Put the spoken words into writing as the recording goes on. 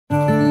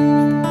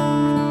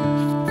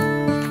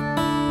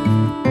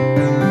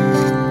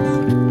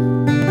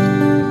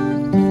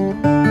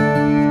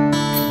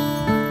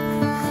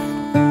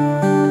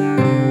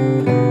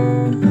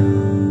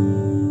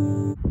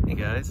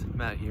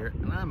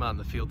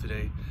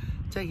today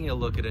taking a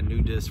look at a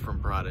new disc from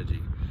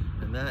Prodigy,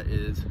 and that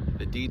is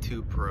the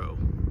D2 Pro.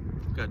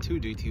 I've got two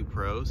D2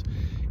 Pros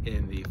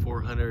in the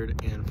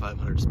 400 and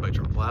 500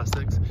 Spectrum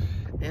plastics,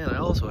 and I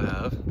also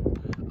have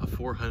a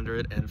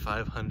 400 and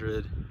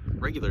 500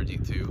 regular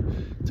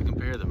D2 to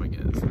compare them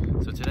against.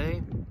 So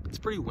today, it's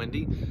pretty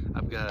windy.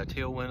 I've got a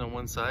tailwind on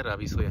one side,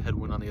 obviously a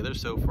headwind on the other,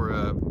 so for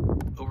a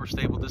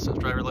overstable distance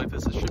driver like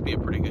this, it should be a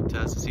pretty good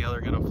test to see how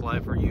they're going to fly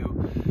for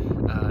you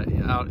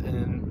out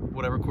in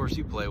whatever course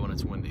you play when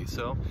it's windy.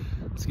 So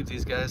let's give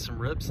these guys some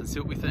rips and see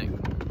what we think.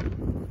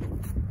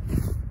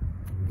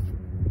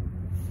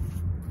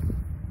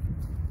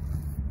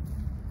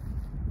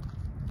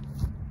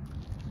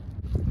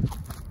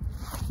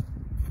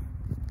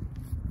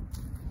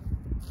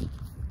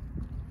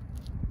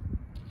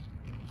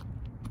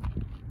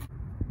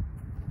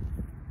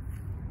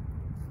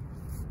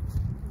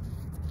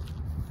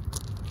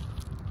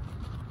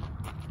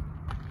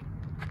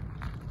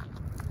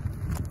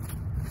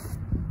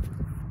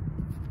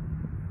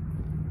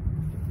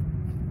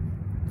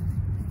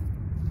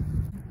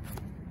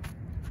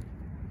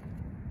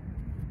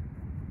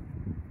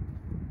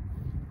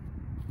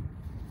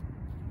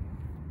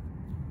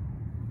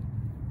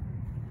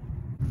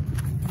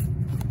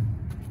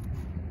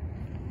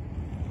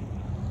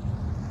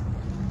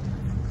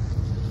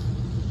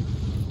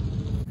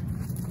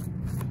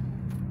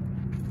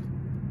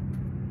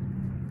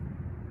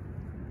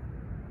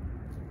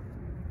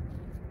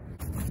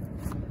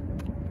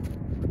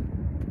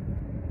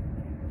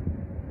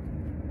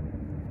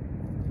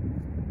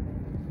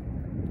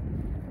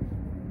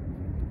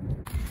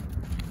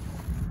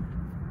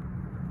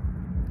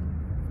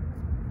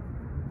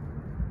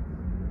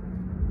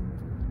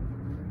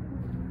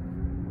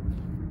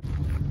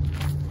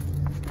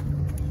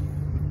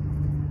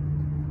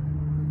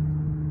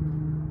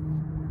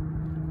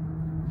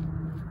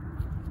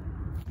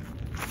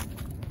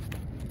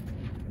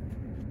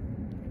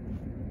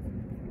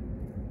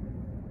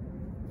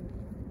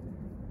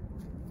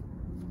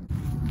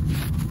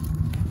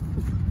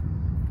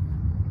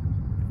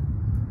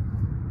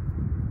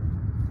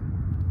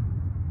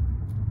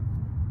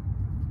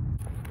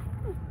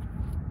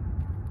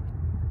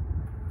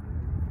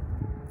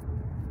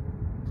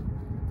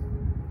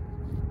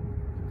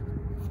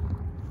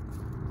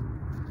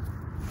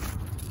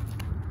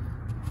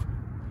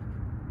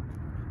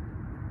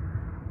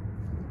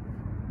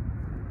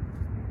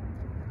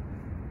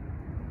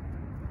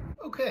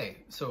 Okay,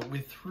 so we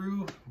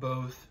threw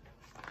both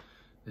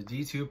the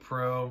D2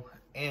 Pro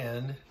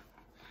and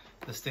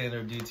the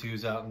standard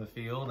D2s out in the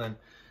field, and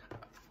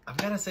I've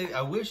got to say,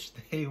 I wish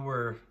they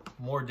were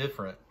more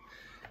different.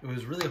 It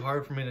was really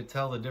hard for me to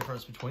tell the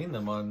difference between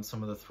them on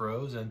some of the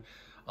throws, and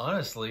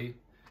honestly,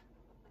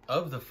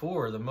 of the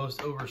four, the most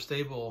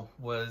overstable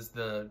was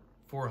the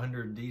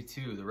 400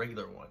 D2, the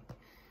regular one,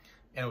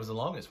 and it was the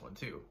longest one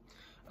too.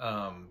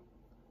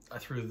 I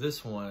threw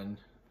this one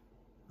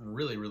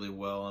really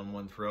well on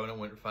one throw, and it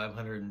went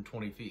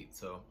 520 feet.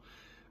 So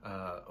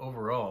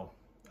overall,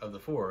 of the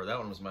four, that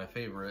one was my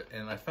favorite.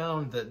 And I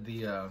found that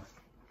the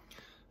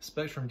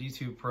Spectrum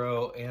D2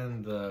 Pro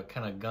and the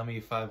kind of gummy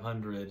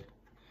 500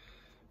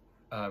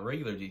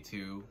 regular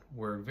D2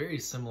 were very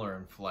similar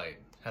in flight.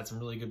 Had some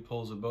really good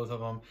pulls with both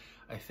of them.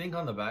 I think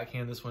on the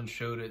backhand, this one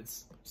showed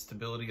its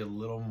stability a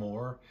little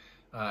more.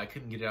 I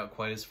couldn't get it out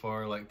quite as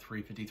far, like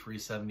 350,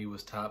 370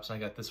 was tops.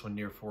 And I got this one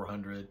near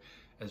 400,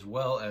 as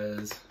well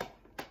as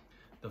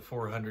the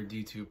 400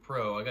 D2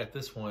 Pro. I got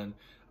this one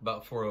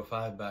about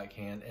 405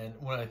 backhand, and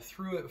when I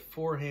threw it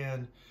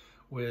forehand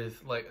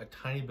with like a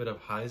tiny bit of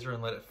hyzer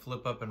and let it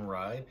flip up and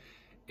ride,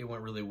 it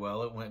went really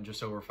well. It went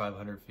just over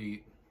 500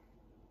 feet,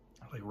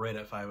 like right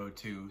at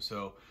 502.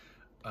 So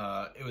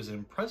it was an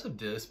impressive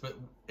disc, but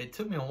it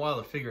took me a while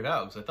to figure it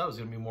out because I thought it was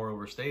gonna be more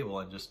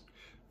overstable, and just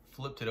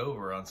flipped it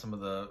over on some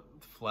of the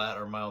flat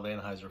or mild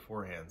anhyzer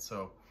forehand.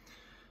 So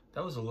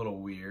that was a little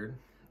weird.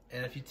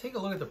 And if you take a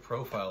look at the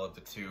profile of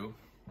the two,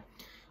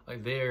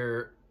 like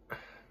they're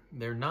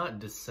not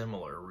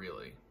dissimilar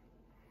really.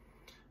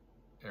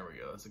 There we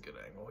go, that's a good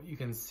angle. You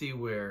can see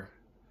where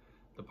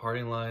the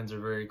parting lines are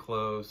very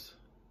close.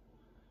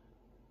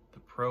 The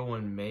Pro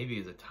one maybe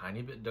is a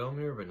tiny bit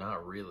domier, but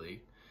not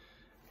really.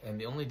 And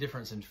the only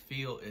difference in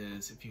feel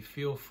is if you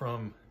feel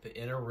from the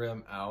inner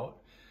rim out,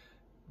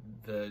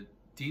 the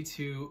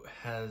D2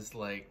 has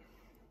like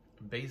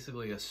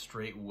basically a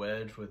straight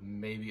wedge with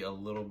maybe a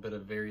little bit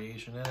of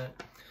variation in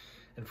it.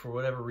 And for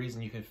whatever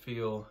reason, you can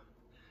feel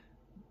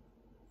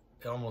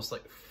it almost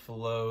like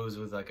flows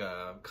with like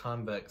a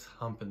convex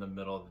hump in the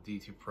middle of the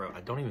D2 Pro. I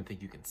don't even think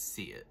you can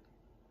see it.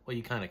 Well,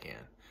 you kind of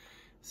can.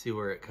 See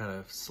where it kind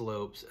of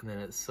slopes and then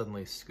it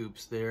suddenly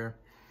scoops there.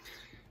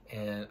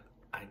 And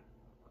I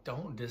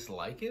don't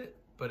dislike it,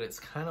 but it's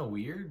kind of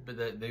weird, but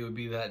that they would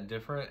be that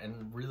different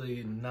and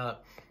really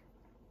not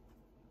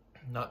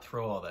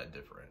throw all that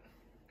different.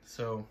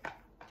 So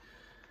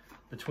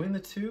between the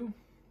two,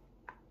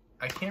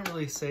 I can't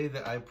really say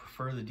that I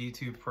prefer the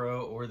D2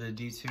 Pro or the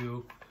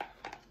D2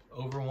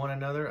 over one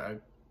another. I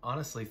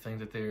honestly think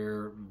that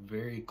they're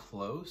very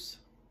close,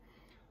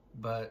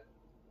 but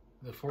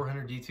the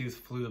 400 D2s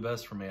flew the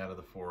best for me out of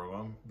the four of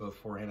them, both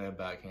forehand and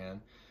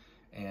backhand,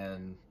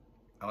 and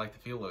I like the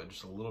feel of it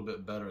just a little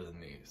bit better than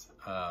these.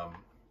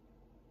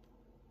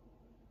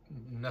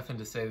 Nothing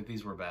to say that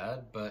these were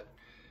bad, but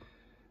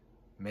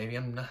maybe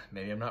I'm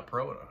not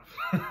pro enough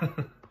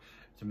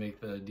to make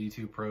the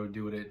D2 Pro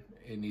do what it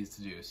needs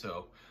to do.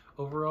 So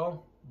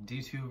overall,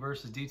 D2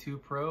 versus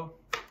D2 Pro,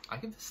 I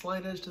give the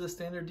slight edge to the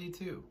standard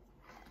D2.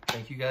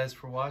 Thank you guys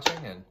for watching,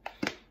 and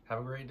have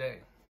a great day.